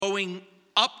going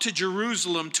up to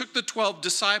Jerusalem, took the 12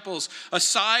 disciples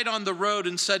aside on the road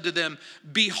and said to them,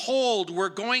 "Behold, we're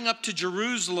going up to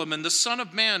Jerusalem, and the Son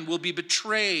of Man will be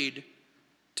betrayed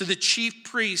to the chief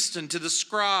priests and to the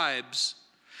scribes,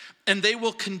 and they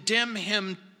will condemn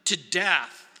him to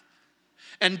death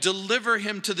and deliver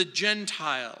him to the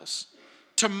Gentiles,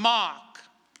 to mock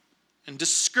and to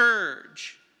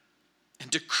scourge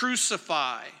and to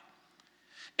crucify.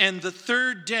 And the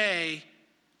third day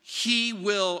he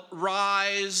will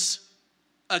rise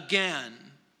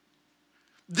again."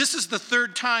 This is the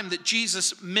third time that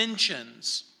Jesus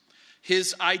mentions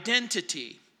his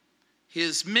identity,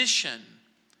 his mission,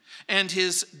 and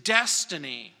his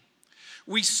destiny.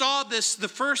 We saw this the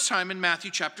first time in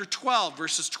Matthew chapter 12,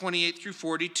 verses 28 through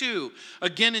 42.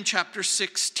 Again in chapter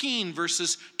 16,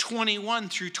 verses 21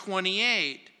 through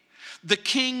 28. The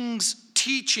king's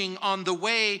teaching on the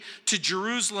way to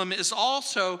Jerusalem is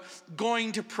also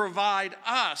going to provide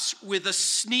us with a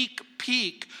sneak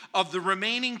peek of the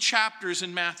remaining chapters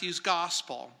in Matthew's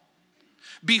gospel.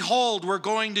 Behold, we're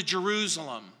going to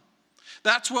Jerusalem.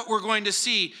 That's what we're going to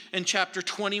see in chapter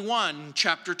 21,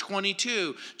 chapter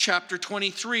 22, chapter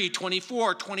 23,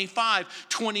 24, 25,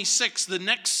 26. The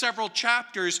next several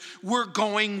chapters, we're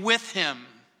going with him.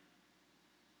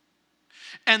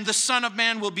 And the Son of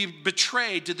Man will be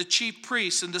betrayed to the chief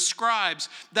priests and the scribes.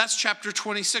 That's chapter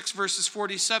 26, verses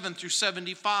 47 through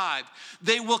 75.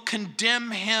 They will condemn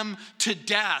him to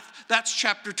death. That's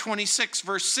chapter 26,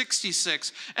 verse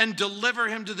 66. And deliver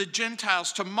him to the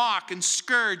Gentiles to mock and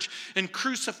scourge and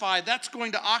crucify. That's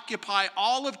going to occupy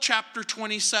all of chapter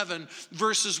 27,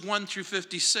 verses 1 through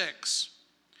 56.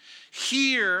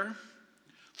 Here,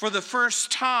 for the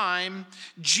first time,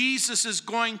 Jesus is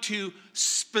going to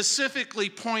specifically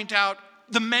point out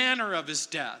the manner of his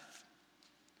death.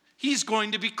 He's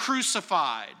going to be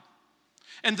crucified.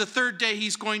 And the third day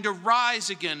he's going to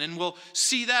rise again. And we'll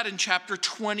see that in chapter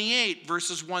 28,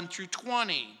 verses 1 through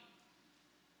 20.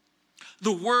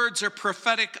 The words are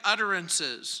prophetic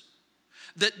utterances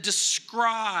that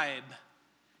describe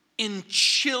in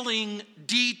chilling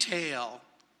detail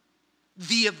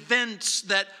the events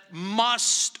that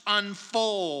must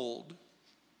unfold.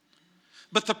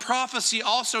 But the prophecy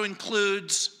also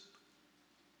includes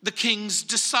the king's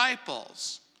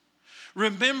disciples.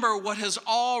 Remember what has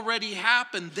already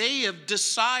happened. They have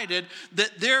decided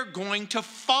that they're going to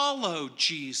follow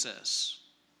Jesus.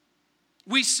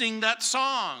 We sing that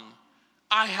song,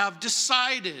 "I have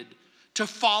decided to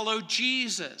follow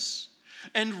Jesus."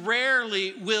 And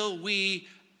rarely will we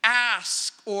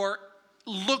ask or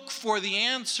look for the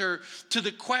answer to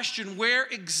the question, where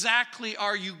exactly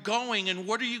are you going and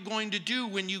what are you going to do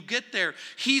when you get there?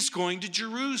 He's going to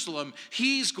Jerusalem.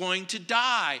 He's going to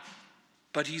die,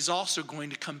 but he's also going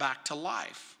to come back to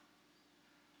life.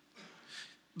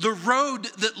 The road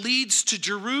that leads to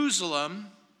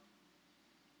Jerusalem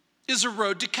is a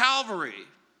road to Calvary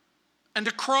and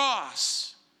a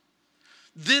cross.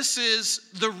 This is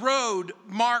the road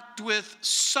marked with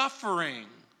suffering.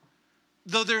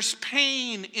 Though there's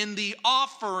pain in the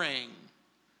offering,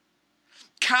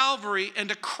 Calvary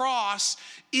and a cross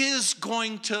is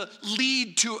going to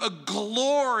lead to a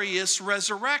glorious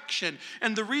resurrection.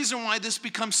 And the reason why this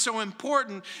becomes so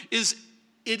important is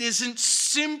it isn't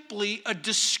simply a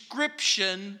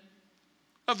description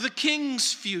of the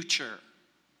king's future.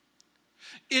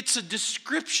 It's a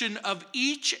description of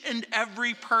each and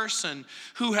every person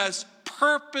who has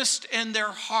purposed in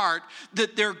their heart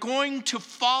that they're going to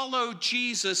follow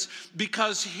Jesus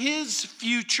because his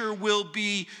future will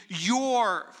be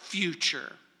your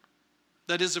future.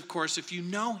 That is, of course, if you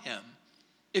know him,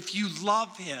 if you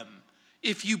love him,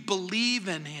 if you believe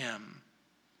in him.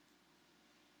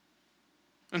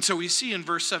 And so we see in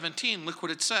verse 17, look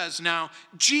what it says. Now,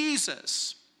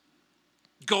 Jesus,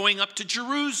 going up to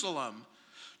Jerusalem,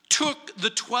 took the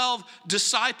 12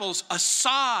 disciples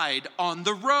aside on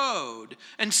the road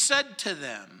and said to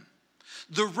them,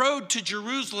 the road to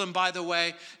Jerusalem, by the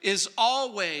way, is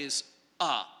always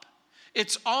up.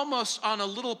 It's almost on a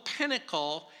little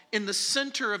pinnacle in the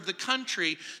center of the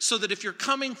country, so that if you're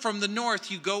coming from the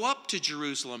north, you go up to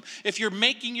Jerusalem. If you're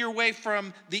making your way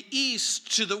from the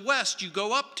east to the west, you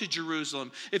go up to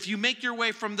Jerusalem. If you make your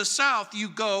way from the south, you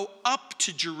go up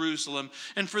to Jerusalem.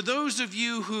 And for those of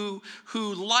you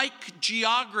who like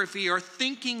geography or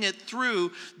thinking it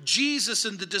through, Jesus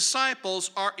and the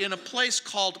disciples are in a place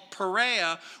called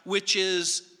Perea, which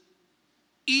is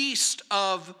east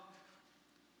of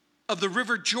the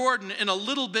River Jordan and a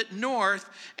little bit north,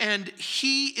 and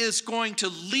he is going to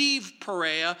leave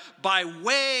Perea by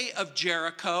way of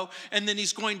Jericho, and then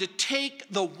he's going to take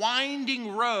the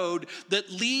winding road that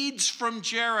leads from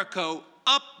Jericho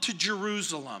up to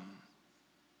Jerusalem.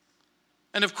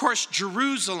 And of course,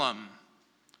 Jerusalem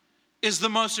is the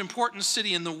most important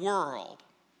city in the world.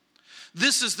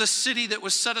 This is the city that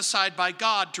was set aside by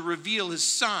God to reveal his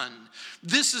Son.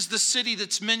 This is the city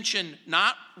that's mentioned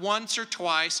not once or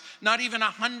twice, not even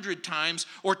 100 times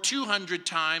or 200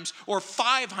 times or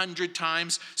 500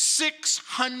 times,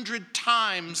 600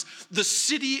 times the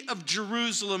city of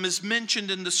Jerusalem is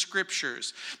mentioned in the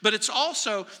scriptures. But it's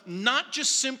also not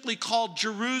just simply called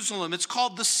Jerusalem. It's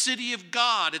called the city of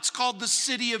God. It's called the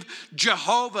city of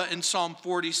Jehovah in Psalm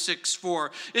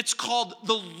 46:4. It's called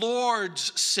the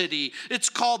Lord's city. It's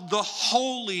called the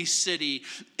holy city.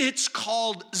 It's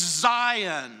called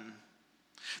Zion.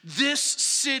 This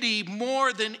city,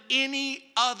 more than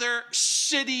any other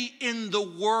city in the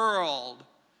world,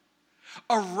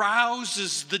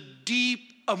 arouses the deep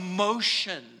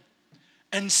emotion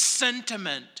and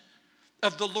sentiment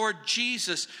of the Lord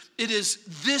Jesus. It is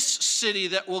this city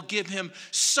that will give him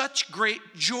such great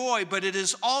joy, but it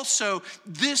is also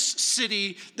this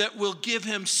city that will give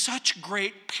him such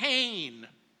great pain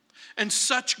and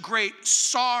such great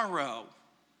sorrow.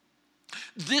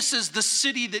 This is the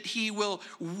city that he will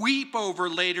weep over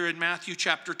later in Matthew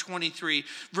chapter 23,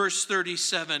 verse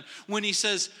 37, when he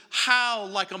says, "How,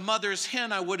 like a mother's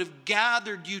hen, I would have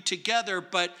gathered you together,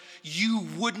 but you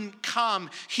wouldn't come."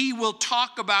 He will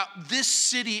talk about this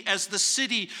city as the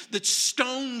city that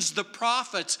stones the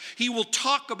prophets. He will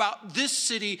talk about this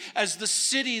city as the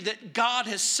city that God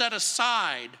has set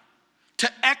aside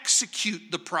to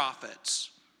execute the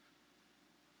prophets.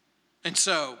 And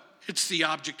so, it's the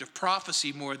object of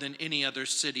prophecy more than any other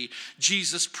city.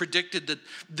 Jesus predicted that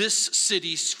this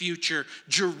city's future,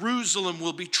 Jerusalem,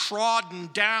 will be trodden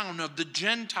down of the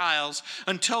Gentiles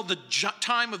until the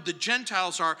time of the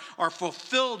Gentiles are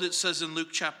fulfilled, it says in Luke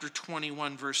chapter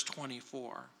 21, verse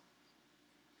 24.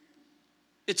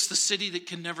 It's the city that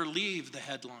can never leave the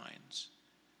headlines.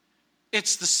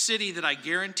 It's the city that I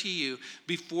guarantee you,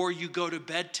 before you go to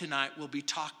bed tonight, will be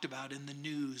talked about in the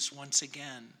news once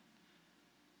again.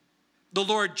 The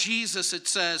Lord Jesus, it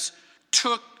says,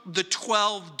 took the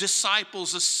 12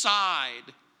 disciples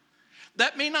aside.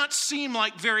 That may not seem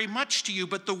like very much to you,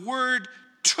 but the word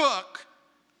took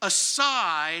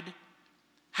aside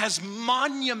has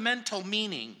monumental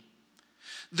meaning.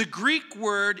 The Greek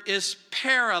word is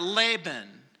paraleben,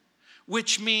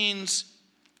 which means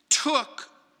took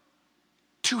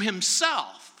to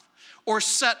himself, or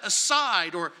set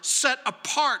aside, or set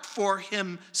apart for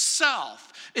himself.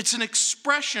 It's an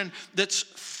expression that's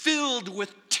filled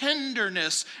with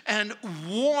tenderness and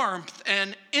warmth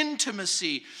and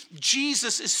intimacy.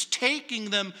 Jesus is taking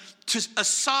them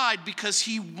aside because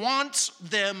he wants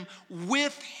them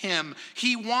with him.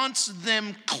 He wants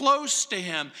them close to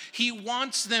him. He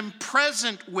wants them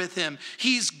present with him.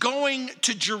 He's going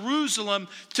to Jerusalem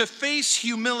to face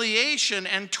humiliation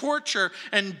and torture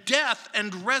and death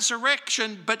and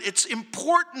resurrection, but it's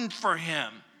important for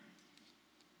him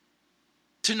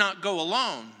to not go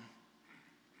alone.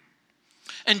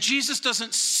 And Jesus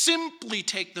doesn't simply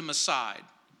take them aside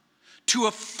to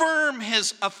affirm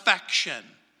his affection,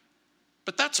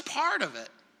 but that's part of it.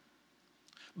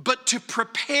 But to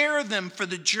prepare them for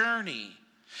the journey,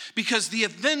 because the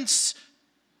events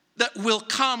that will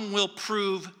come will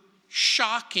prove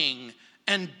shocking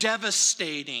and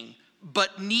devastating,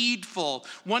 but needful.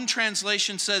 One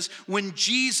translation says, when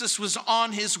Jesus was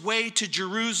on his way to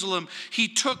Jerusalem, he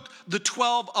took the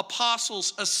 12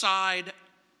 apostles aside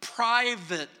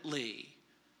privately.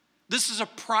 This is a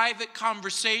private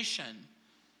conversation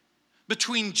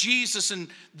between Jesus and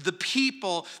the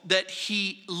people that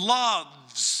he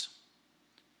loves.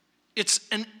 It's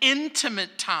an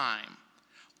intimate time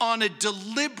on a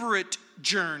deliberate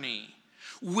journey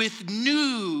with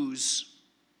news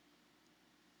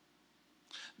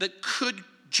that could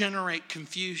generate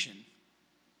confusion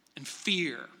and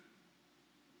fear,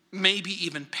 maybe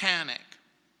even panic.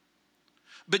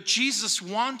 But Jesus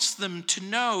wants them to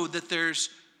know that there's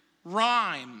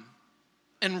rhyme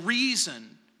and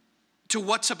reason to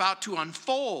what's about to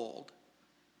unfold.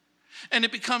 And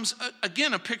it becomes,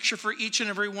 again, a picture for each and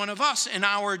every one of us. In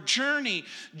our journey,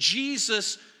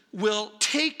 Jesus will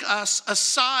take us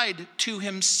aside to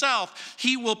himself.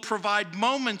 He will provide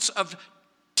moments of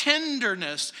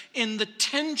tenderness in the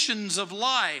tensions of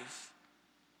life.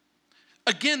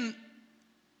 Again,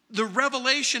 the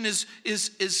revelation is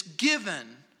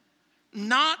given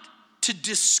not to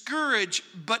discourage,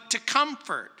 but to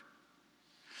comfort.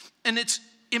 And it's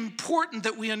important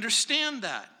that we understand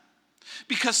that.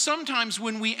 Because sometimes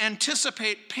when we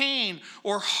anticipate pain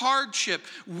or hardship,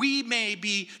 we may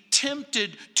be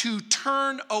tempted to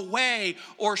turn away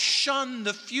or shun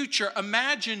the future.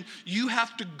 Imagine you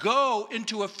have to go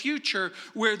into a future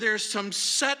where there's some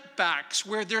setbacks,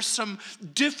 where there's some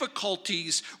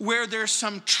difficulties, where there's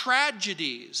some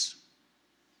tragedies.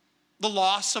 The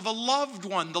loss of a loved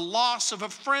one, the loss of a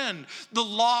friend, the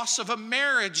loss of a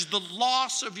marriage, the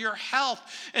loss of your health.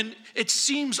 And it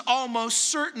seems almost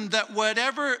certain that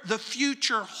whatever the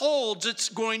future holds, it's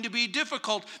going to be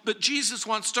difficult. But Jesus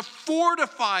wants to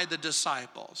fortify the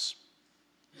disciples.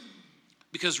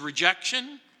 Because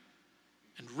rejection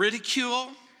and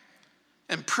ridicule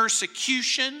and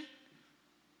persecution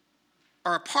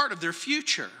are a part of their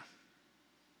future.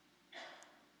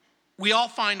 We all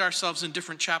find ourselves in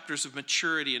different chapters of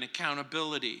maturity and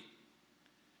accountability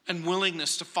and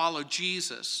willingness to follow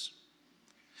Jesus.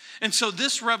 And so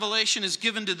this revelation is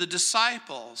given to the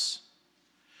disciples.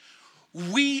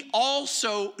 We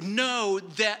also know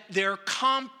that their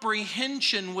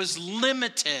comprehension was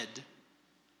limited,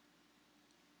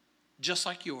 just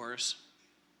like yours,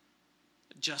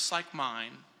 just like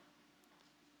mine.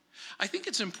 I think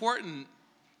it's important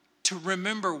to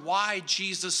remember why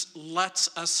Jesus lets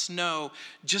us know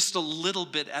just a little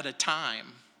bit at a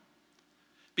time.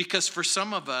 Because for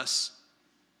some of us,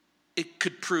 it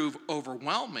could prove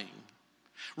overwhelming.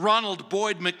 Ronald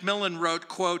Boyd McMillan wrote,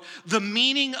 quote, "The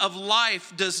meaning of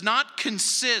life does not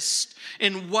consist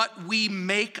in what we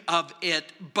make of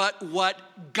it, but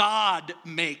what God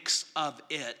makes of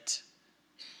it."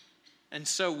 And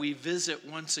so we visit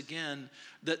once again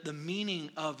that the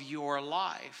meaning of your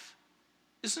life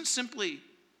isn't simply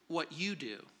what you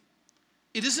do.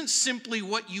 It isn't simply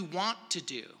what you want to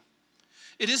do.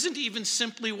 It isn't even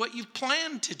simply what you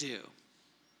plan to do.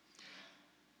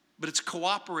 But it's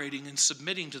cooperating and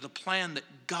submitting to the plan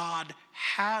that God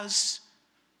has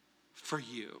for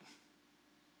you.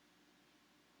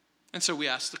 And so we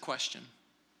ask the question,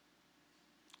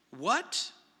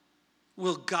 what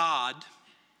will God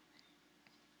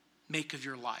make of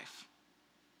your life?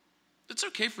 It's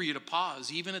okay for you to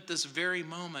pause, even at this very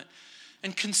moment,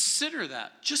 and consider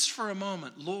that just for a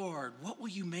moment. Lord, what will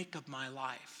you make of my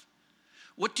life?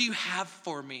 What do you have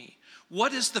for me?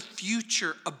 What is the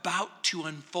future about to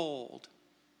unfold?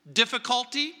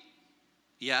 Difficulty?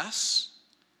 Yes.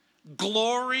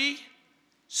 Glory?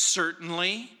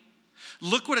 Certainly.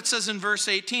 Look what it says in verse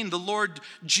 18, the Lord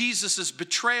Jesus'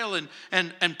 betrayal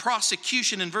and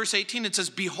prosecution. In verse 18, it says,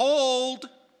 "Behold,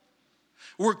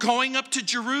 we're going up to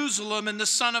Jerusalem, and the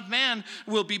Son of Man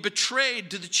will be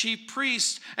betrayed to the chief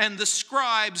priests and the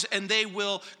scribes, and they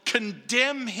will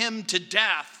condemn him to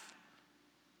death."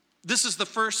 This is the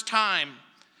first time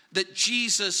that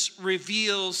Jesus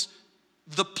reveals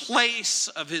the place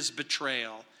of his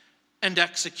betrayal and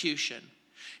execution.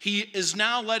 He is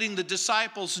now letting the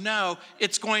disciples know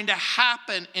it's going to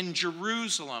happen in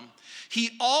Jerusalem.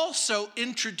 He also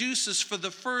introduces for the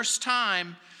first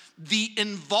time the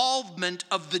involvement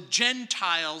of the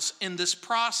Gentiles in this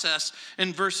process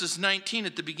in verses 19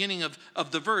 at the beginning of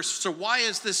the verse. So why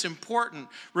is this important?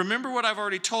 Remember what I've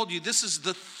already told you. This is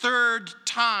the third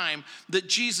time that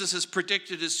Jesus has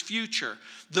predicted his future.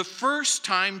 The first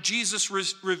time Jesus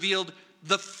revealed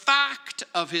the fact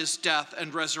of his death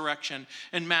and resurrection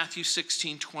in Matthew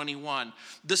 16:21.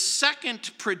 The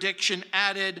second prediction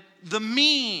added the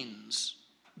means.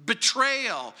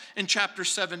 Betrayal in chapter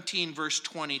 17, verse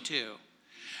 22.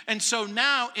 And so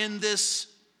now in this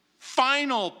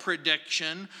final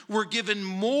prediction, we're given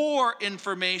more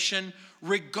information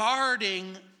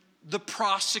regarding the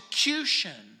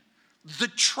prosecution, the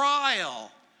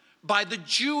trial by the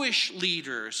Jewish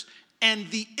leaders,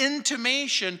 and the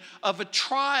intimation of a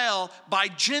trial by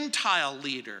Gentile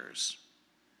leaders.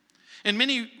 In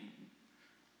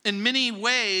many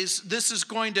ways, this is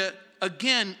going to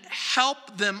again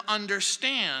help them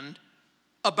understand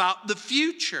about the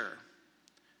future.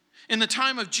 In the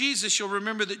time of Jesus, you'll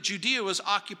remember that Judea was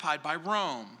occupied by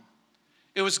Rome.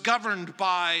 It was governed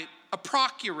by a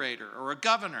procurator or a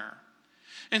governor.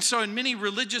 And so in many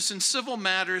religious and civil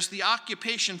matters, the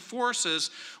occupation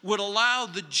forces would allow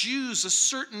the Jews a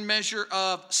certain measure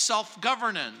of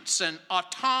self-governance and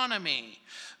autonomy,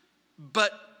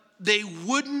 but they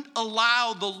wouldn't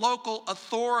allow the local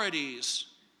authorities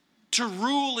to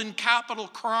rule in capital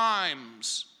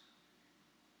crimes,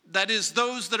 that is,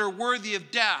 those that are worthy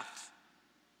of death.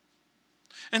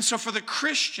 And so for the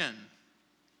Christian,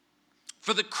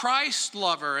 for the Christ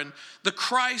lover and the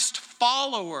Christ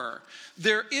follower,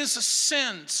 there is a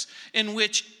sense in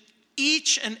which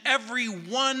each and every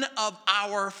one of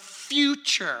our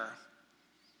future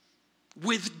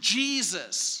with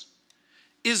Jesus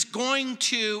is going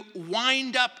to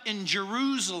wind up in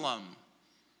Jerusalem.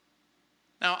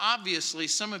 Now, obviously,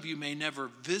 some of you may never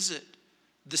visit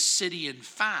the city in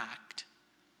fact,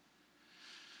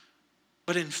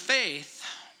 but in faith,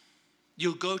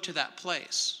 you'll go to that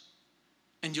place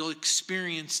and you'll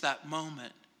experience that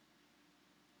moment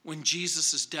when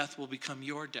Jesus' death will become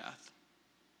your death.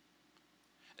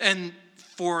 And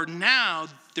for now,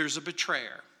 there's a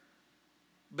betrayer,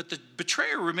 but the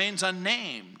betrayer remains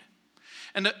unnamed.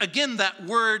 And again, that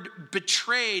word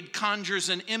betrayed conjures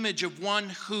an image of one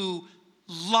who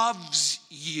loves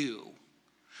you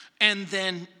and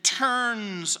then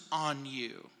turns on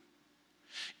you.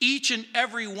 Each and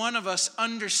every one of us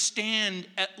understand,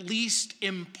 at least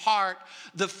in part,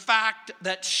 the fact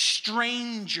that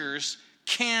strangers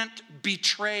can't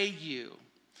betray you.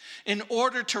 In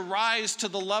order to rise to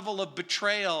the level of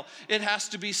betrayal, it has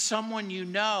to be someone you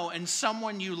know and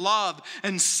someone you love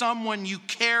and someone you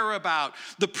care about.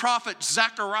 The prophet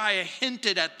Zechariah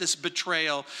hinted at this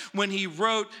betrayal when he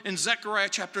wrote in Zechariah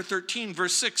chapter 13,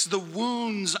 verse 6, "The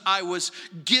wounds I was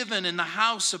given in the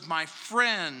house of my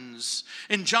friends."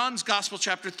 In John's Gospel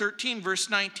chapter 13, verse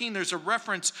 19, there's a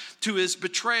reference to his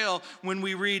betrayal when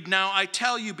we read, "Now I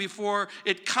tell you before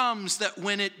it comes, that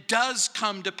when it does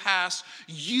come to pass,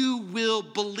 you will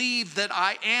believe that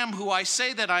I am who I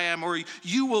say that I am, or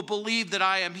you will believe that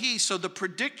I am he." So the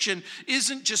prediction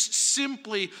isn't just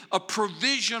simply a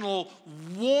provisional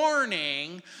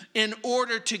warning in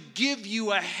order to give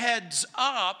you a heads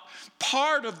up.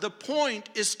 Part of the point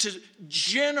is to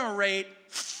generate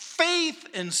faith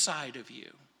inside of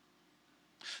you.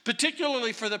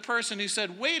 Particularly for the person who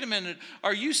said, "Wait a minute,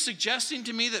 are you suggesting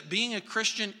to me that being a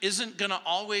Christian isn't going to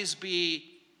always be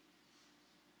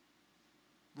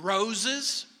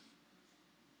roses?"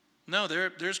 No,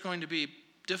 there's going to be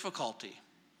difficulty.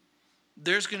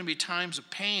 There's going to be times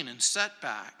of pain and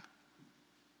setback.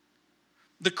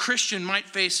 The Christian might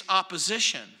face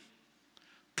opposition,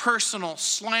 personal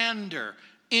slander,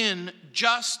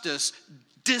 injustice,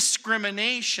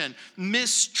 discrimination,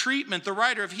 mistreatment. The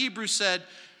writer of Hebrews said,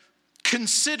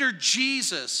 "Consider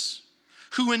Jesus,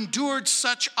 who endured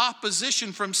such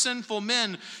opposition from sinful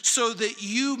men, so that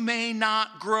you may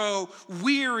not grow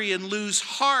weary and lose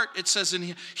heart," it says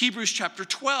in Hebrews chapter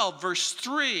 12, verse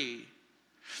 3.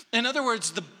 In other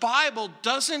words, the Bible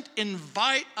doesn't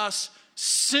invite us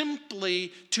simply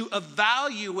to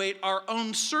evaluate our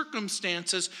own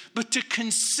circumstances, but to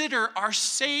consider our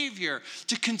Savior,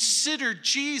 to consider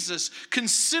Jesus,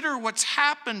 consider what's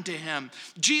happened to him.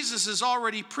 Jesus has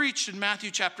already preached in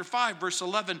Matthew chapter 5, verse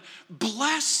 11,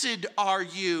 "Blessed are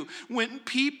you when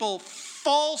people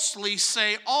falsely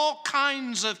say all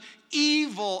kinds of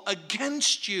evil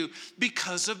against you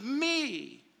because of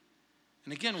me."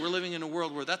 And again, we're living in a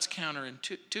world where that's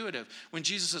counterintuitive. When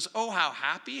Jesus says, "Oh, how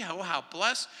happy, oh, how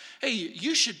blessed," hey,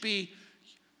 you should be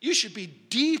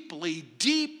deeply,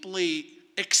 deeply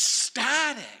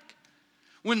ecstatic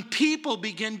when people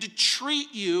begin to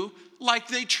treat you like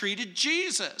they treated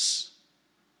Jesus.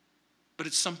 But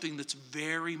it's something that's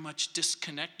very much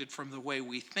disconnected from the way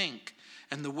we think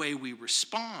and the way we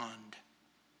respond.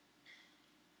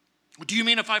 Do you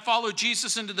mean if I follow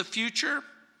Jesus into the future,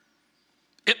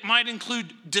 it might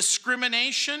include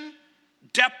discrimination,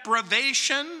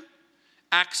 deprivation?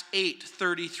 Acts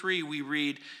 8:33, we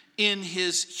read, "In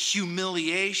his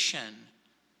humiliation,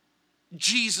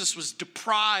 Jesus was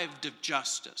deprived of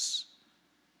justice."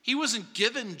 He wasn't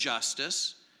given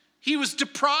justice. He was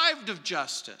deprived of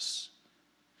justice.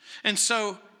 And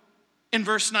so in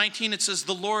verse 19, it says,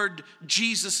 the Lord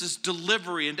Jesus'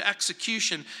 delivery and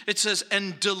execution. It says,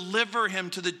 "And deliver him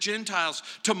to the Gentiles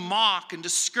to mock and to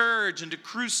scourge and to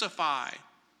crucify."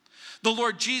 The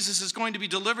Lord Jesus is going to be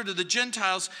delivered to the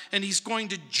Gentiles, and he's going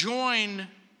to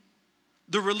join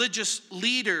the religious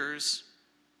leaders.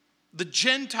 The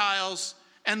Gentiles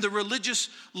and the religious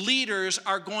leaders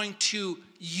are going to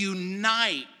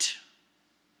unite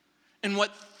in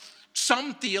what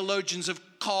some theologians have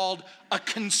called a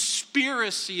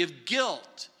conspiracy of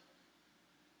guilt.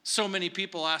 So many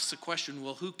people ask the question,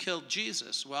 well, who killed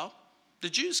Jesus? Well, the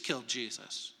Jews killed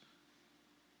Jesus.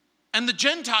 And the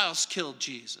Gentiles killed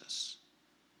Jesus.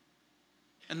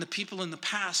 And the people in the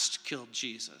past killed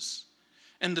Jesus.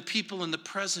 And the people in the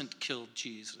present killed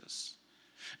Jesus.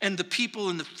 And the people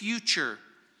in the future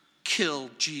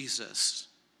killed Jesus.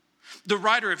 The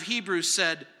writer of Hebrews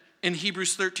said in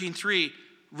Hebrews 13:3,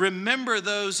 "Remember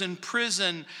those in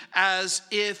prison as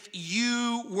if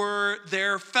you were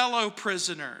their fellow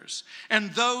prisoners,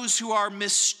 and those who are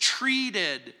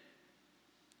mistreated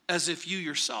as if you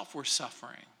yourself were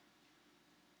suffering."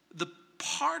 The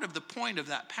part of the point of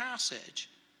that passage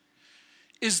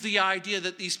is the idea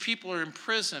that these people are in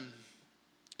prison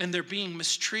and they're being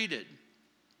mistreated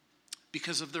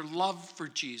because of their love for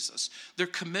Jesus, their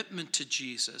commitment to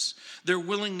Jesus, their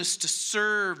willingness to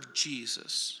serve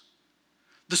Jesus.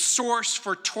 The source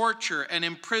for torture and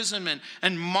imprisonment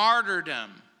and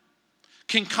martyrdom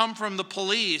can come from the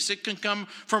police. It can come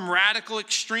from radical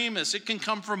extremists. It can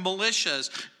come from militias.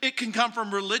 It can come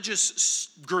from religious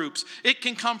groups. It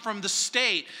can come from the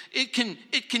state. It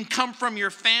can come from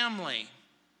your family.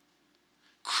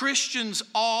 Christians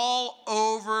all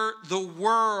over the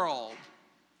world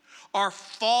are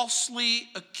falsely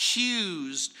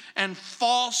accused and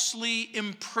falsely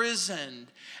imprisoned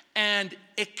and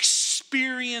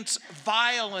experience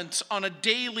violence on a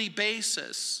daily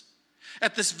basis.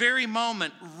 At this very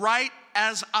moment, right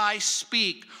as I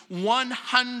speak,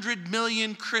 100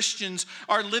 million Christians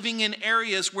are living in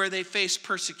areas where they face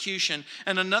persecution,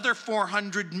 and another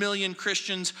 400 million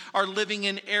Christians are living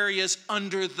in areas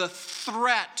under the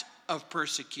threat of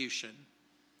persecution.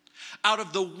 Out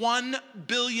of the 1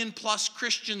 billion plus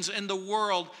Christians in the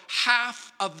world,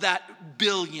 half of that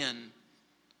billion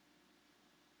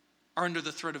are under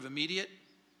the threat of immediate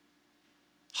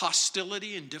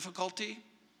hostility and difficulty,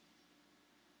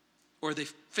 or they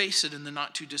face it in the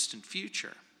not too distant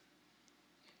future.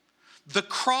 The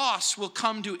cross will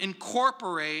come to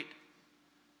incorporate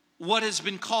what has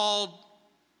been called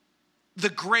the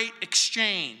Great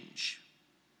Exchange.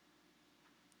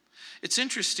 It's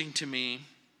interesting to me,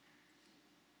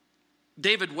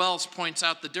 David Wells points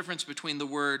out the difference between the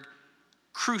word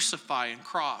crucify and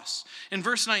cross. In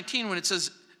verse 19, when it says,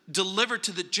 deliver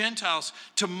to the Gentiles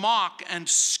to mock and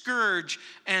scourge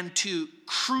and to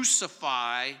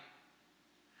crucify,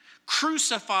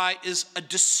 crucify is a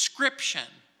description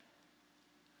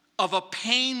of a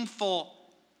painful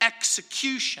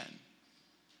execution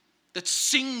that's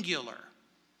singular.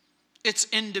 It's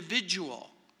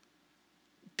individual.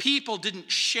 People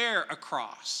didn't share a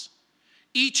cross.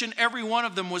 Each and every one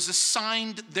of them was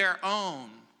assigned their own.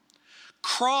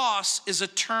 Cross is a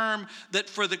term that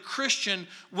for the Christian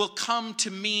will come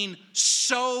to mean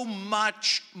so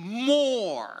much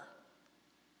more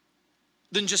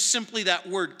than just simply that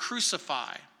word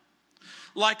crucify.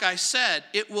 Like I said,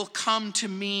 it will come to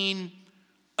mean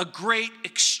a great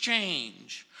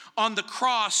exchange. On the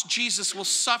cross, Jesus will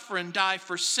suffer and die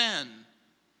for sin.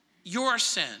 Your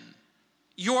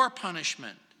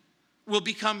punishment will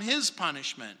become his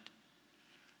punishment.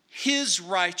 His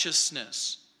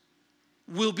righteousness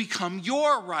will become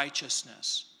your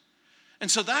righteousness. And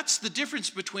so that's the difference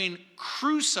between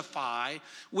crucify,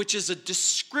 which is a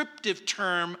descriptive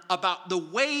term about the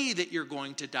way that you're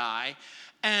going to die,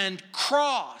 and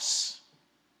cross,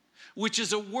 which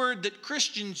is a word that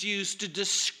Christians use to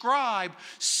describe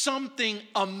something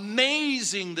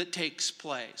amazing that takes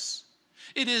place.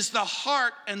 It is the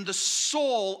heart and the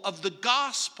soul of the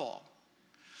gospel,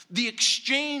 the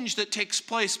exchange that takes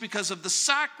place because of the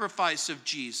sacrifice of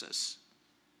Jesus.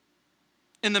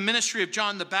 In the ministry of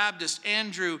John the Baptist,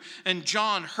 Andrew and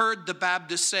John heard the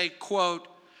Baptist say, quote,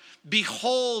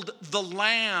 "Behold the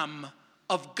Lamb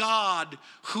of God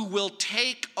who will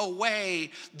take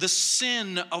away the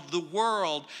sin of the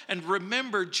world." And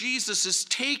remember, Jesus is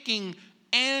taking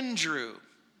Andrew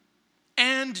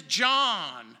and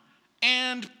John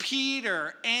and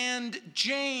Peter and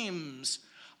James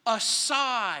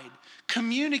aside,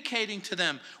 communicating to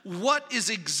them what is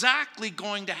exactly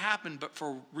going to happen, but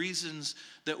for reasons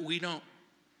that we don't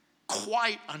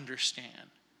quite understand,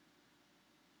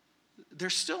 they're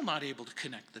still not able to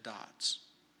connect the dots.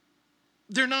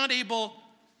 They're not able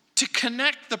to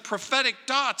connect the prophetic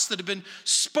dots that have been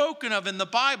spoken of in the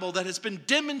Bible, that has been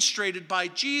demonstrated by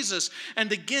Jesus.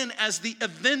 And again, as the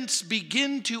events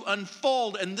begin to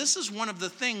unfold, and this is one of the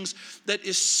things that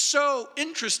is so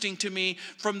interesting to me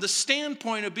from the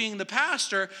standpoint of being the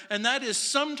pastor, and that is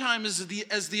sometimes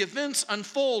as the events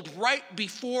unfold right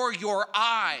before your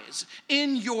eyes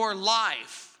in your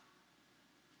life,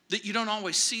 that you don't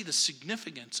always see the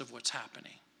significance of what's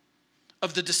happening,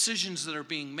 of the decisions that are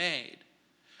being made,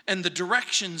 and the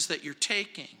directions that you're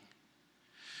taking.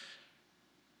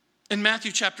 In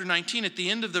Matthew chapter 19, at the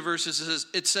end of the verses,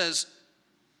 it says,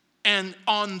 "And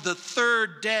on the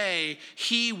third day,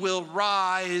 he will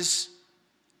rise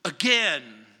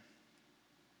again."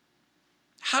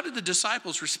 How did the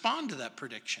disciples respond to that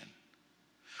prediction?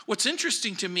 What's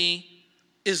interesting to me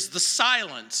is the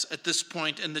silence at this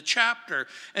point in the chapter.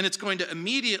 And it's going to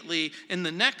immediately, in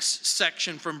the next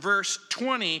section from verse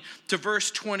 20 to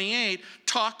verse 28,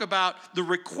 talk about the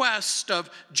request of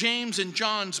James and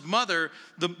John's mother,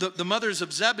 the mothers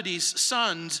of Zebedee's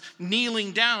sons,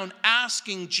 kneeling down,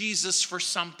 asking Jesus for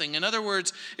something. In other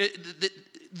words,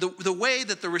 the way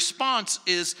that the response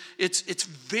is, it's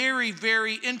very,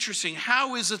 very interesting.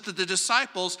 How is it that the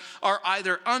disciples are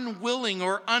either unwilling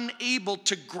or unable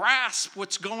to grasp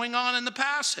what's going on in the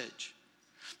passage?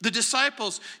 The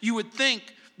disciples, you would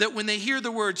think that when they hear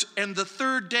the words, and the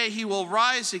third day he will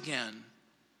rise again,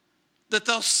 that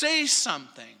they'll say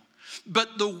something.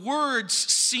 But the words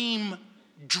seem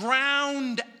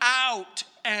drowned out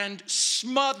and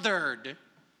smothered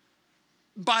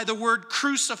by the word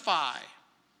crucify.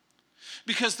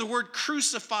 Because the word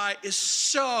crucify is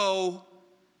so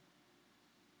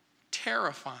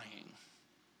terrifying.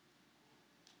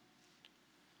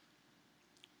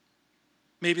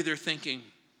 Maybe they're thinking,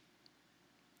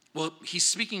 well, he's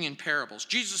speaking in parables.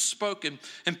 Jesus spoke in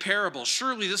parables.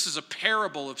 Surely this is a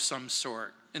parable of some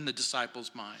sort in the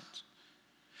disciples' minds.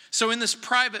 So in this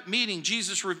private meeting,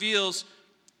 Jesus reveals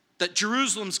that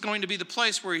Jerusalem's going to be the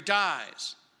place where he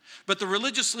dies. But the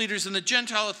religious leaders and the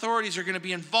Gentile authorities are going to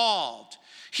be involved.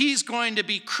 He's going to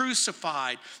be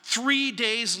crucified. 3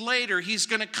 days later, he's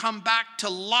going to come back to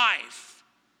life.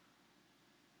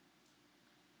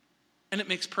 And it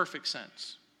makes perfect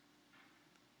sense.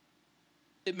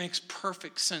 It makes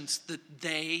perfect sense that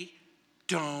they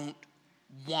don't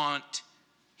want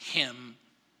him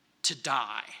to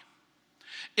die.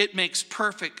 It makes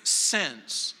perfect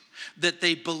sense that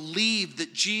they believe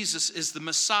that Jesus is the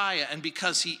Messiah, and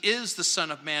because he is the Son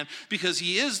of Man, because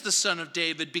he is the Son of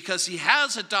David, because he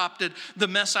has adopted the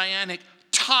messianic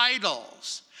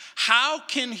titles, how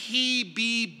can he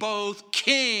be both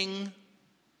king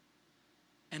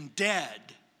and dead?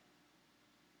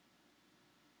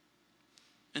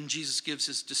 And Jesus gives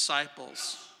his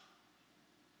disciples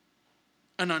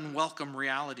an unwelcome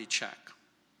reality check.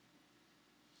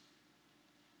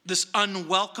 This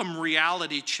unwelcome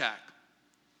reality check.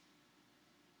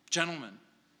 Gentlemen,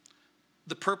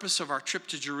 the purpose of our trip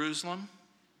to Jerusalem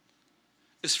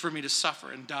is for me to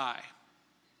suffer and die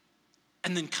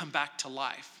and then come back to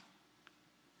life.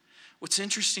 What's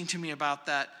interesting to me about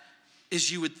that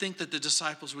is you would think that the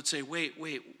disciples would say, wait,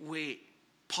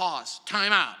 pause,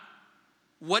 time out.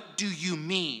 What do you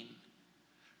mean?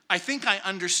 I think I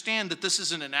understand that this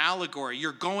isn't an allegory.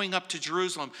 You're going up to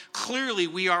Jerusalem. Clearly,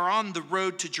 we are on the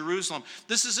road to Jerusalem.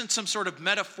 This isn't some sort of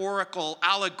metaphorical,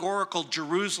 allegorical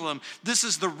Jerusalem. This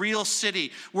is the real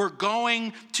city. We're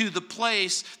going to the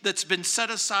place that's been set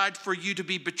aside for you to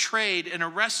be betrayed and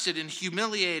arrested and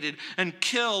humiliated and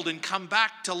killed and come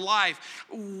back to life.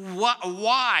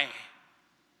 Why?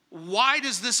 Why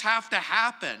does this have to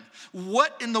happen?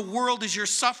 What in the world is your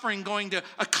suffering going to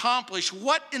accomplish?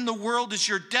 What in the world is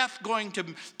your death going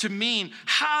to mean?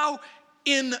 How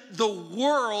in the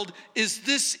world is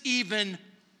this even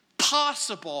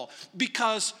possible?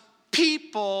 Because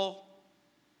people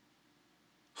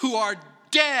who are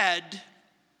dead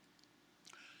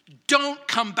don't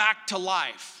come back to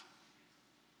life.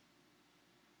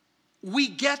 We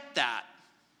get that.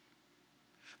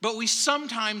 But we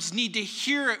sometimes need to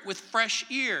hear it with fresh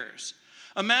ears.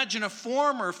 Imagine a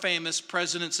former famous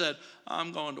president said,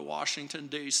 I'm going to Washington,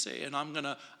 D.C., and I'm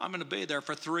gonna be there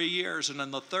for 3 years, and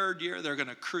in the third year, they're going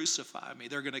to crucify me.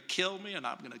 They're going to kill me, and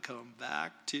I'm going to come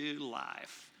back to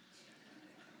life.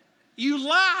 You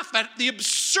laugh at the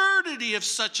absurdity of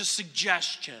such a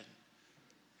suggestion.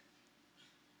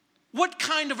 What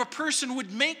kind of a person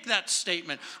would make that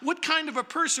statement? What kind of a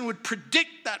person would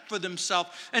predict that for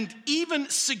themselves and even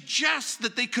suggest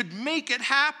that they could make it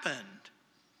happen?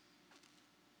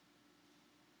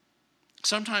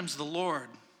 Sometimes the Lord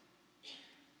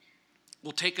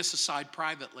will take us aside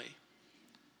privately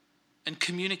and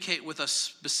communicate with us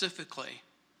specifically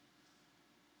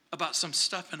about some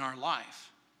stuff in our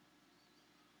life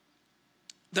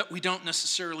that we don't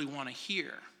necessarily want to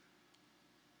hear.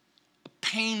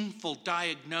 Painful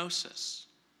diagnosis,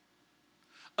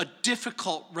 a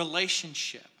difficult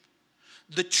relationship,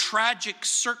 the tragic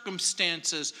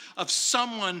circumstances of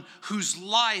someone whose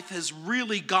life has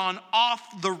really gone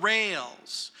off the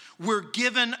rails. We're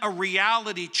given a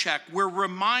reality check. We're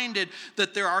reminded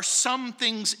that there are some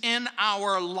things in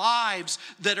our lives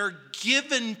that are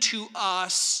given to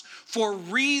us for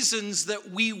reasons that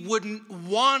we wouldn't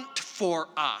want for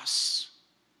us.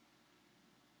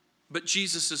 But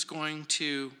Jesus is going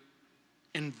to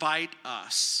invite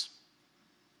us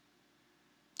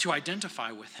to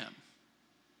identify with him,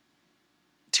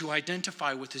 to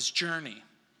identify with his journey,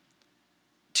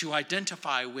 to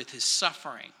identify with his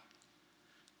suffering,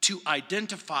 to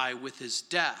identify with his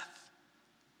death,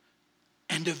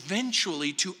 and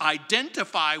eventually to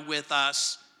identify with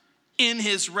us in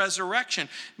his resurrection.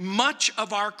 Much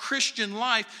of our Christian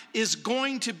life is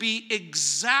going to be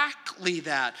exactly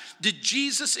that. Did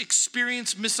Jesus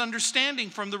experience misunderstanding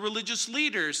from the religious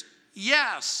leaders?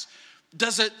 Yes.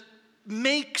 Does it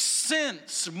make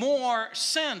sense, more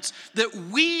sense, that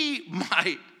we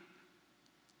might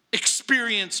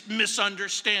experience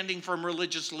misunderstanding from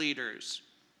religious leaders?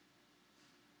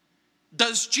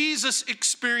 Does Jesus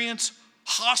experience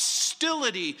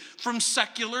hostility from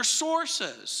secular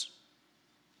sources?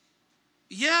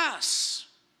 Yes.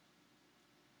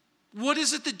 What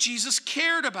is it that Jesus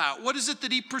cared about? What is it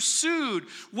that he pursued?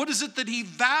 What is it that he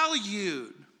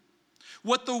valued?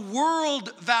 What the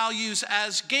world values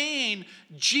as gain,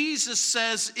 Jesus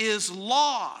says is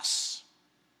loss.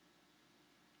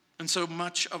 And so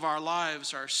much of our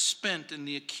lives are spent in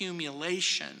the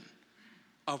accumulation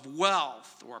of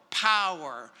wealth or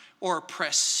power or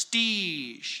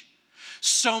prestige.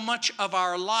 So much of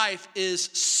our life is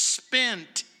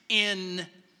spent in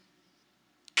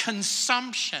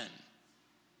consumption.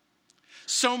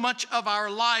 So much of our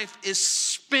life is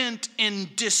spent in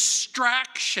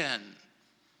distraction.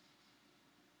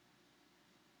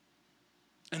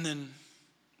 And then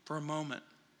for a moment,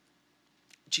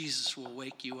 Jesus will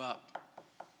wake you up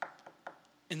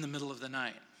in the middle of the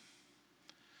night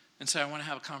and say, I want to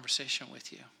have a conversation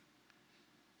with you.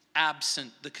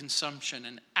 Absent the consumption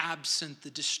and absent the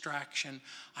distraction,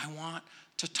 I want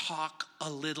to talk a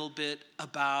little bit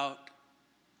about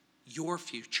your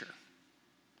future.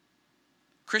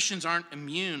 Christians aren't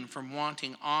immune from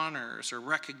wanting honors or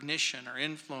recognition or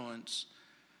influence,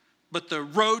 but the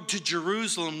road to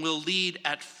Jerusalem will lead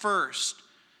at first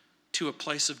to a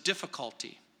place of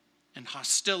difficulty and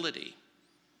hostility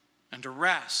and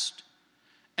arrest.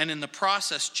 And in the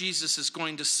process, Jesus is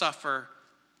going to suffer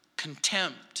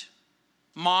contempt,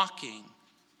 mocking,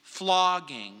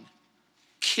 flogging,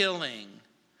 killing.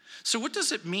 So what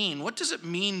does it mean? What does it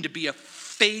mean to be a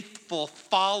faithful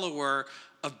follower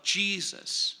of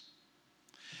Jesus?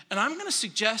 And I'm going to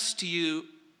suggest to you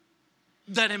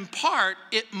that in part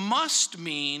it must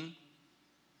mean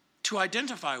to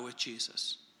identify with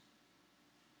Jesus.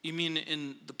 You mean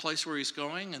in the place where he's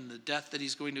going and the death that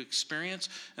he's going to experience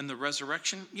and the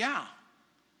resurrection? Yeah.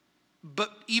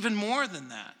 But even more than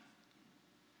that,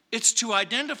 it's to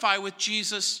identify with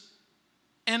Jesus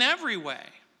in every way.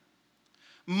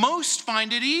 Most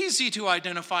find it easy to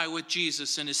identify with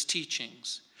Jesus and his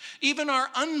teachings. Even our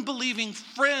unbelieving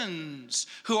friends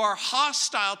who are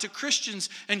hostile to Christians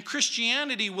and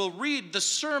Christianity will read the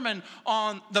Sermon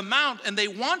on the Mount and they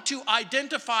want to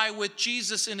identify with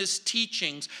Jesus in his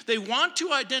teachings. They want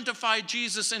to identify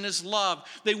Jesus in his love.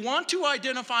 They want to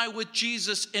identify with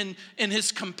Jesus in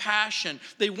his compassion.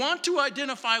 They want to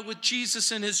identify with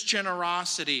Jesus in his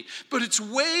generosity. But it's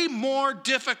way more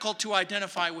difficult to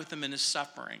identify with him in his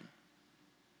suffering.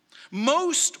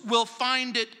 Most will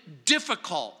find it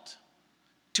difficult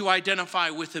to identify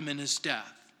with him in his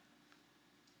death.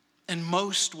 And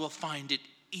most will find it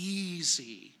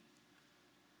easy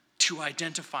to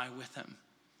identify with him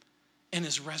in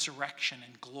his resurrection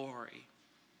and glory.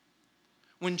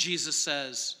 When Jesus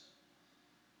says,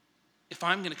 if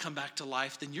I'm going to come back to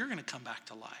life, then you're going to come back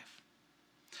to life.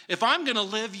 If I'm going to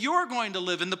live, you're going to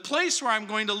live. And the place where I'm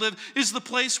going to live is the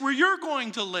place where you're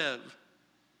going to live.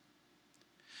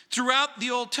 Throughout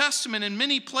the Old Testament, in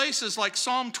many places like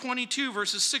Psalm 22,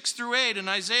 verses 6 through 8, and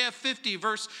Isaiah 50,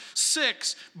 verse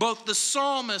 6, both the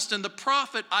psalmist and the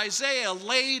prophet Isaiah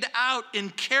laid out in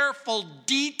careful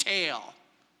detail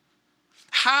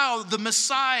how the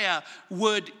Messiah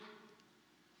would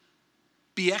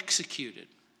be executed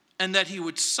and that he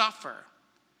would suffer,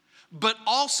 but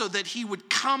also that he would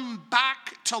come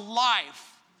back to life.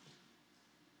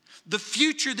 The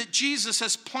future that Jesus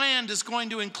has planned is going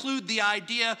to include the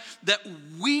idea that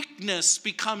weakness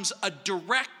becomes a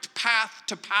direct path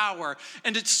to power.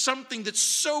 And it's something that's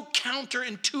so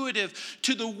counterintuitive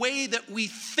to the way that we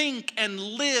think and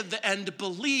live and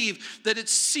believe that it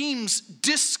seems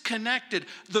disconnected.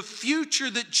 The future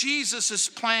that Jesus has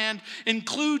planned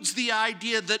includes the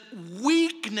idea that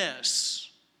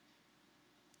weakness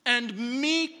and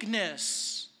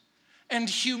meekness and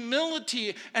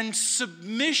humility and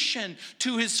submission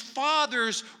to his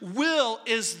Father's will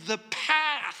is the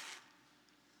path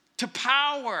to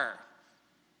power.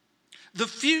 The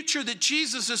future that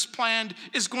Jesus has planned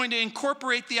is going to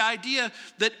incorporate the idea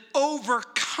that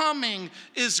overcoming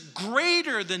is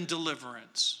greater than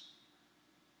deliverance.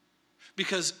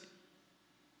 Because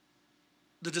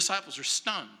the disciples are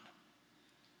stunned.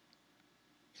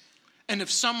 And if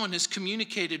someone has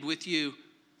communicated with you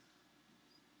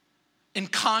in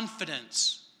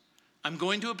confidence I'm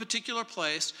going to a particular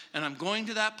place, and I'm going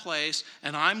to that place,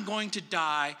 and I'm going to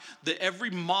die, that every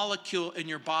molecule in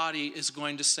your body is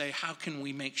going to say, how can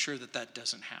we make sure that that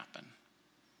doesn't happen?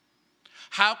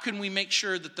 How can we make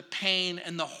sure that the pain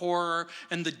and the horror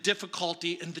and the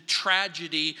difficulty and the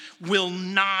tragedy will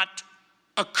not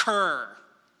occur?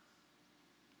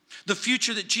 The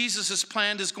future that Jesus has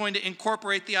planned is going to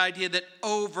incorporate the idea that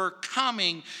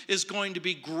overcoming is going to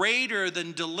be greater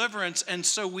than deliverance. And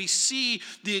so we see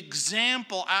the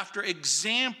example after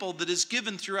example that is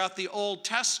given throughout the Old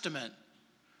Testament.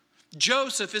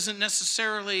 Joseph isn't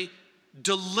necessarily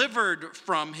delivered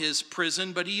from his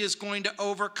prison, but he is going to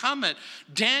overcome it.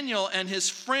 Daniel and his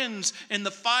friends in the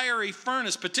fiery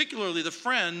furnace, particularly the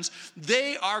friends,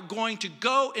 they are going to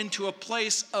go into a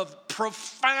place of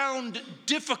profound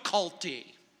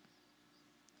difficulty.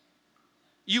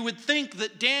 You would think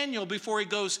that Daniel, before he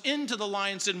goes into the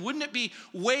lion's den, wouldn't it be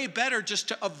way better just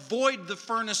to avoid the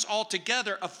furnace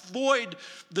altogether, avoid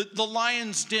the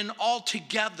lion's den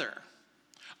altogether?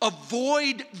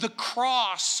 Avoid the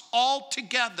cross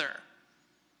altogether.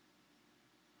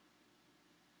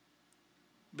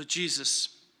 But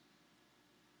Jesus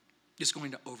is going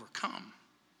to overcome.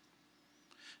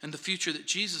 And the future that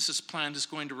Jesus has planned is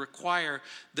going to require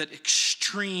that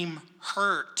extreme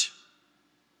hurt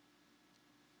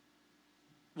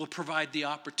will provide the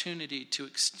opportunity to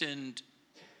extend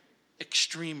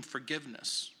extreme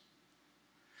forgiveness.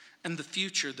 And the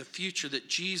future that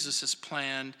Jesus has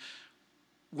planned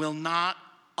will not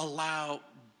allow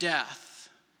death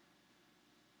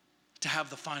to have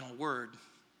the final word.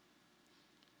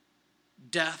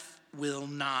 Death will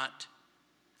not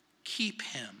keep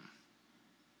him.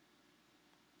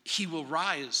 He will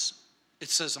rise, it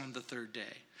says, on the third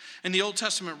day. And the Old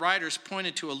Testament writers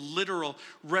pointed to a literal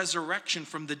resurrection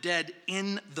from the dead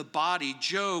in the body.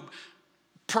 Job,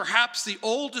 perhaps the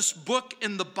oldest book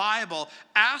in the Bible,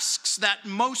 asks that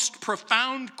most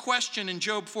profound question in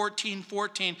Job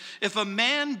 14:14. If a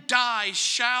man dies,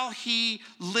 shall he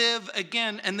live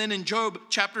again? And then in Job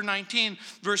chapter 19,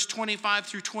 verse 25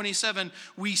 through 27,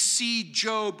 we see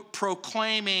Job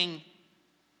proclaiming,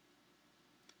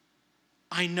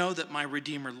 I know that my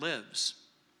Redeemer lives.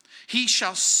 He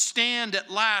shall stand at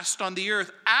last on the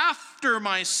earth after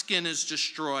my skin is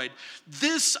destroyed.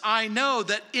 This I know,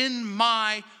 that in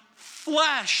my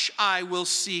flesh I will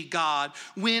see God,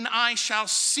 when I shall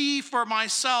see for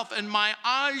myself, and my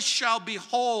eyes shall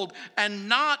behold, and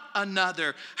not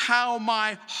another. How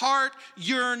my heart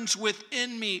yearns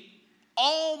within me.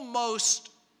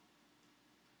 Almost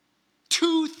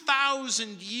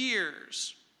 2,000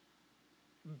 years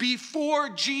before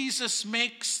Jesus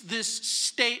makes this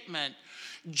statement,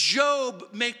 Job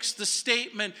makes the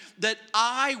statement that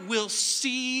I will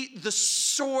see the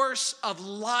source of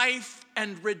life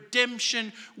and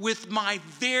redemption with my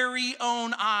very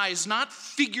own eyes, not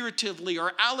figuratively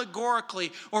or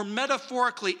allegorically or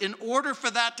metaphorically. In order for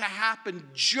that to happen,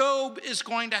 Job is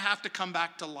going to have to come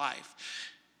back to life.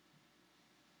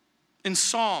 In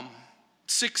Psalm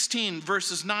 16,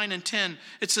 verses 9 and 10,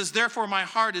 it says, therefore my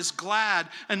heart is glad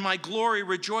and my glory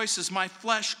rejoices. My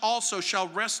flesh also shall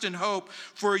rest in hope,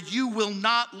 for you will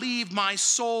not leave my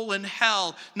soul in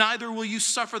hell, neither will you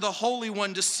suffer the Holy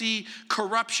One to see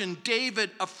corruption.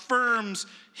 David affirms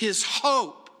his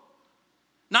hope,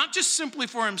 not just simply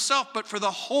for himself, but for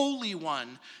the Holy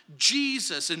One,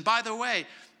 Jesus. And by the way,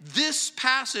 this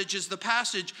passage is the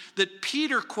passage that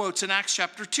Peter quotes in Acts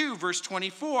chapter 2, verse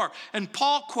 24, and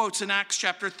Paul quotes in Acts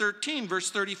chapter 13, verse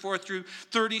 34 through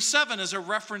 37 as a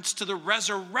reference to the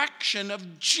resurrection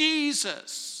of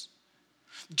Jesus.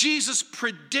 Jesus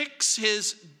predicts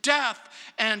his death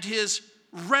and his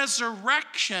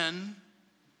resurrection,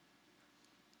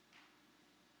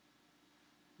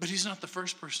 but he's not the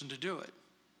first person to do it.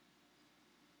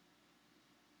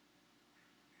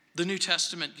 The New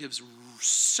Testament gives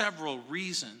several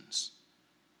reasons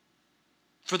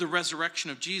for the resurrection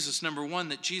of Jesus. Number one,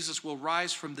 that Jesus will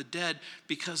rise from the dead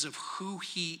because of who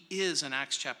he is in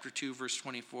Acts chapter 2, verse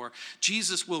 24.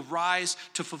 Jesus will rise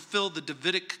to fulfill the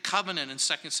Davidic covenant in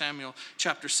 2 Samuel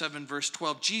chapter 7, verse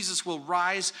 12. Jesus will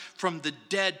rise from the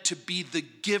dead to be the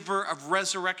giver of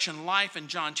resurrection life in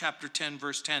John chapter 10,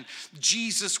 verse 10.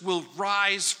 Jesus will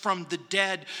rise from the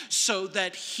dead so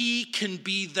that he can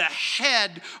be the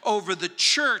head over the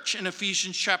church in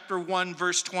Ephesians chapter 1,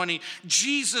 verse 20.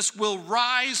 Jesus will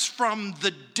rise from the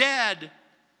dead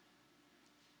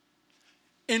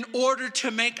in order to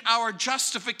make our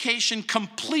justification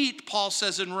complete, Paul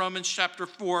says in Romans chapter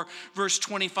 4, verse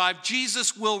 25.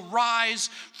 Jesus will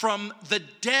rise from the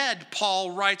dead,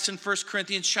 Paul writes in 1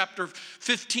 Corinthians chapter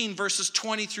 15, verses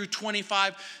 20 through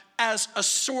 25, as a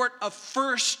sort of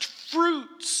first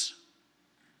fruits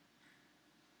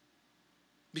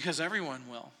Because everyone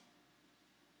will.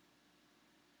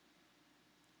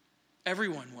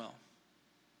 Everyone will.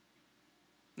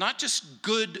 Not just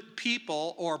good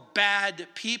people or bad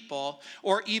people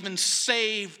or even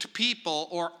saved people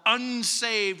or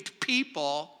unsaved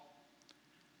people.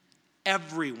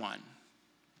 Everyone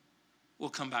will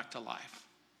come back to life.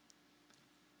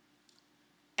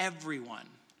 Everyone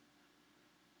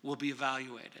will be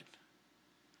evaluated.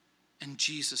 And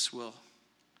Jesus will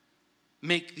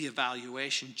make the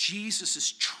evaluation. Jesus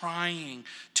is trying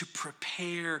to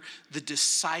prepare the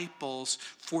disciples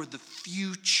for the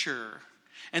future.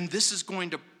 And this is going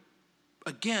to,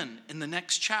 again, in the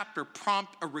next chapter,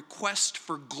 prompt a request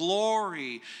for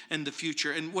glory in the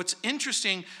future. And what's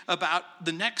interesting about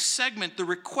the next segment, the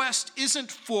request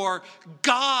isn't for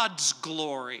God's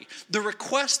glory. The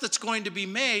request that's going to be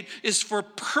made is for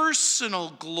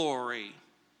personal glory.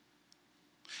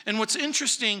 And what's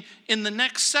interesting, in the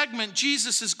next segment,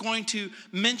 Jesus is going to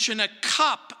mention a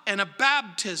cup and a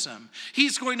baptism.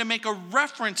 He's going to make a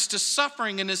reference to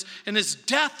suffering and his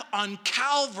death on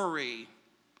Calvary.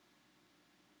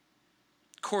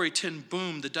 Corrie ten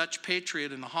Boom, the Dutch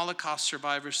patriot and the Holocaust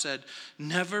survivor, said,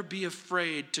 "Never be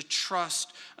afraid to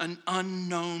trust an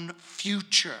unknown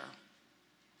future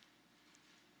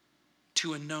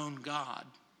to a known God."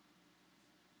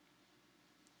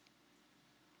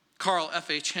 Carl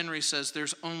F.H. Henry says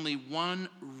there's only one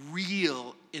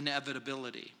real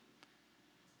inevitability.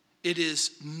 It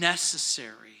is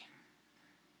necessary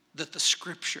that the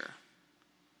scripture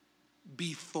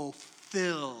be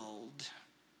fulfilled.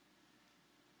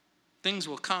 Things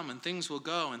will come and things will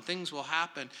go and things will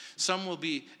happen. Some will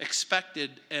be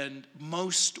expected and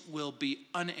most will be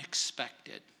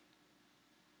unexpected.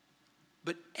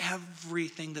 But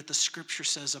everything that the scripture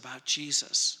says about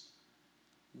Jesus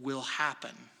will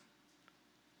happen.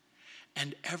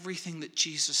 And everything that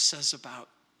Jesus says about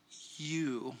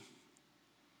you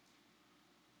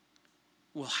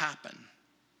will happen.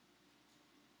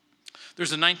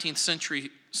 There's a 19th century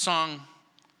song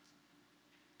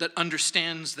that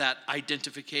understands that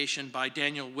identification by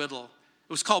Daniel Whittle.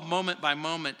 It was called Moment by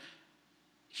Moment.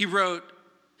 He wrote,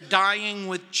 "Dying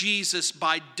with Jesus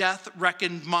by death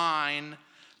reckoned mine,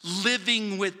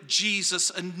 living with Jesus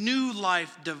a new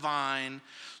life divine,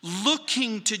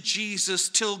 looking to Jesus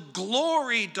till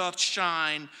glory doth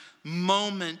shine,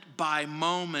 moment by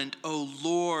moment, O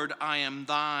Lord, I am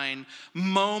thine.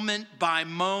 Moment by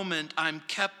moment, I'm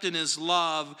kept in his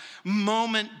love.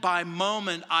 Moment by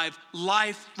moment, I've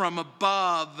life from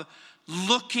above.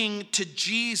 Looking to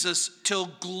Jesus till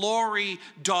glory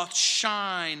doth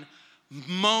shine,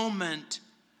 moment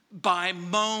by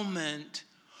moment,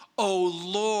 O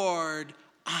Lord,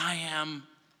 I am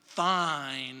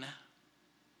thine."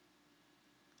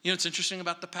 You know what's interesting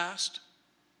about the past?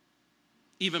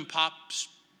 Even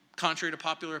contrary to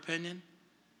popular opinion,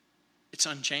 it's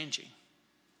unchanging.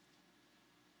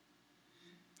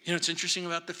 You know what's interesting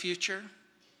about the future?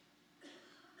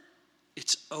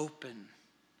 It's open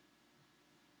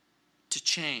to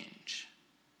change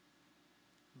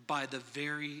by the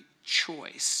very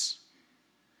choice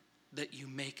that you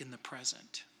make in the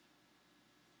present.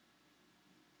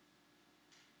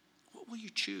 What will you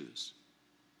choose?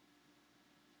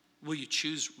 Will you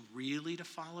choose really to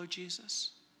follow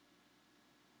Jesus?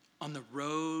 On the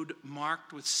road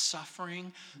marked with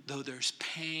suffering, though there's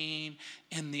pain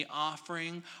in the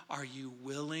offering, are you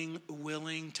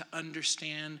willing to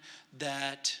understand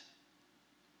that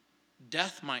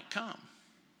death might come,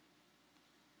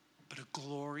 but a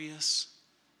glorious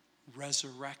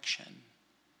resurrection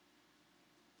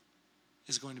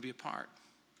is going to be a part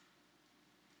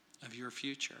of your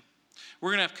future?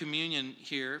 We're going to have communion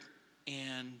here.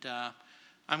 And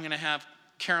I'm going to have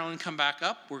Carolyn come back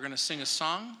up. We're going to sing a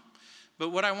song. But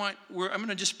what I'm going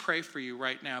to just pray for you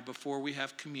right now before we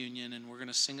have communion. And we're going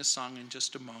to sing a song in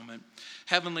just a moment.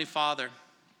 Heavenly Father,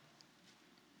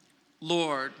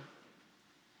 Lord,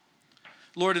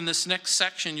 in this next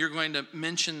section, you're going to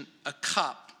mention a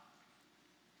cup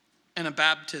and a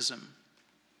baptism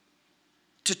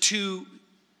to two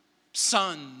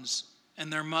sons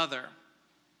and their mother.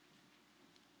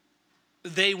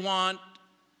 They want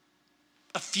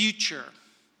a future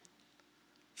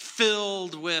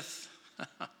filled with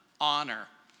honor,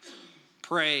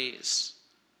 praise,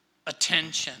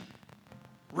 attention,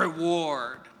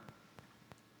 reward.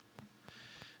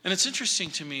 And it's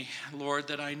interesting to me, Lord,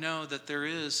 that I know that there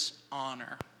is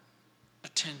honor,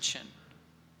 attention,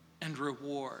 and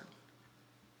reward.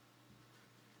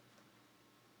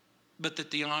 But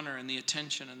that the honor and the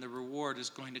attention and the reward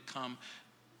is going to come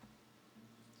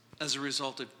as a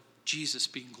result of Jesus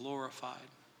being glorified.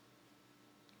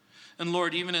 And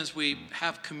Lord, even as we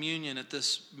have communion at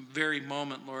this very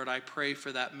moment, Lord, I pray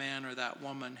for that man or that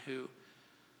woman who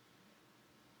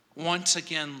once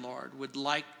again, Lord, would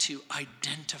like to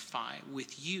identify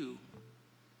with you.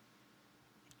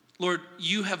 Lord,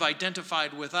 you have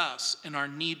identified with us in our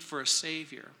need for a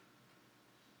Savior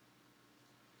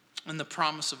and the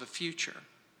promise of a future.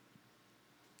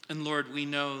 And Lord, we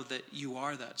know that you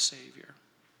are that Savior.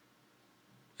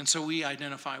 And so we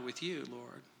identify with you,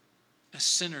 Lord, as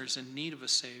sinners in need of a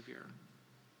Savior.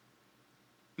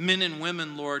 Men and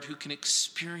women, Lord, who can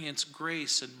experience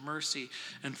grace and mercy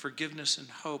and forgiveness and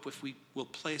hope if we will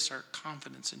place our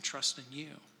confidence and trust in you.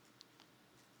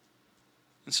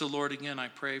 And so, Lord, again, I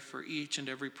pray for each and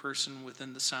every person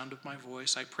within the sound of my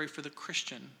voice. I pray for the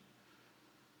Christian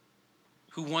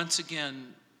who once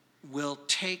again will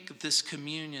take this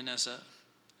communion as a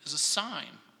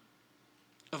sign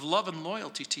of love and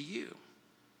loyalty to you,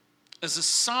 as a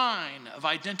sign of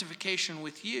identification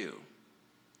with you,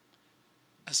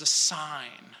 as a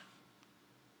sign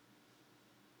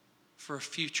for a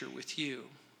future with you.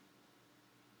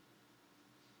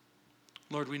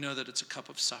 Lord, we know that it's a cup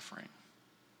of suffering.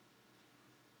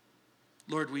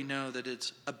 Lord, we know that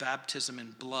it's a baptism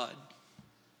in blood.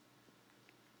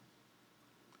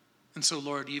 And so,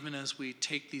 Lord, even as we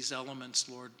take these elements,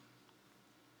 Lord,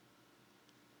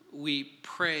 we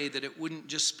pray that it wouldn't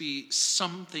just be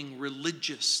something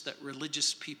religious that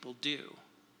religious people do,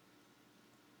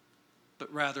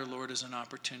 but rather, Lord, as an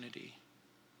opportunity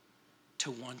to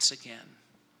once again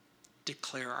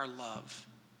declare our love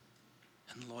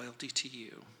and loyalty to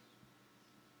you.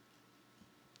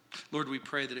 Lord, we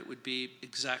pray that it would be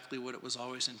exactly what it was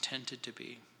always intended to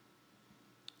be: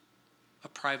 a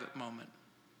private moment,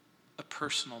 a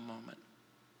personal moment,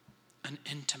 an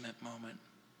intimate moment.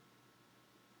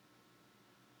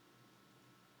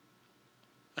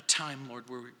 A time, Lord,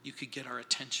 where you could get our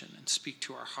attention and speak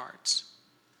to our hearts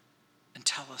and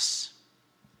tell us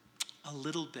a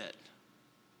little bit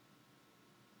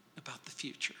about the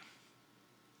future.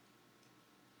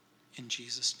 In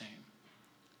Jesus' name,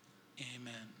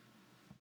 amen.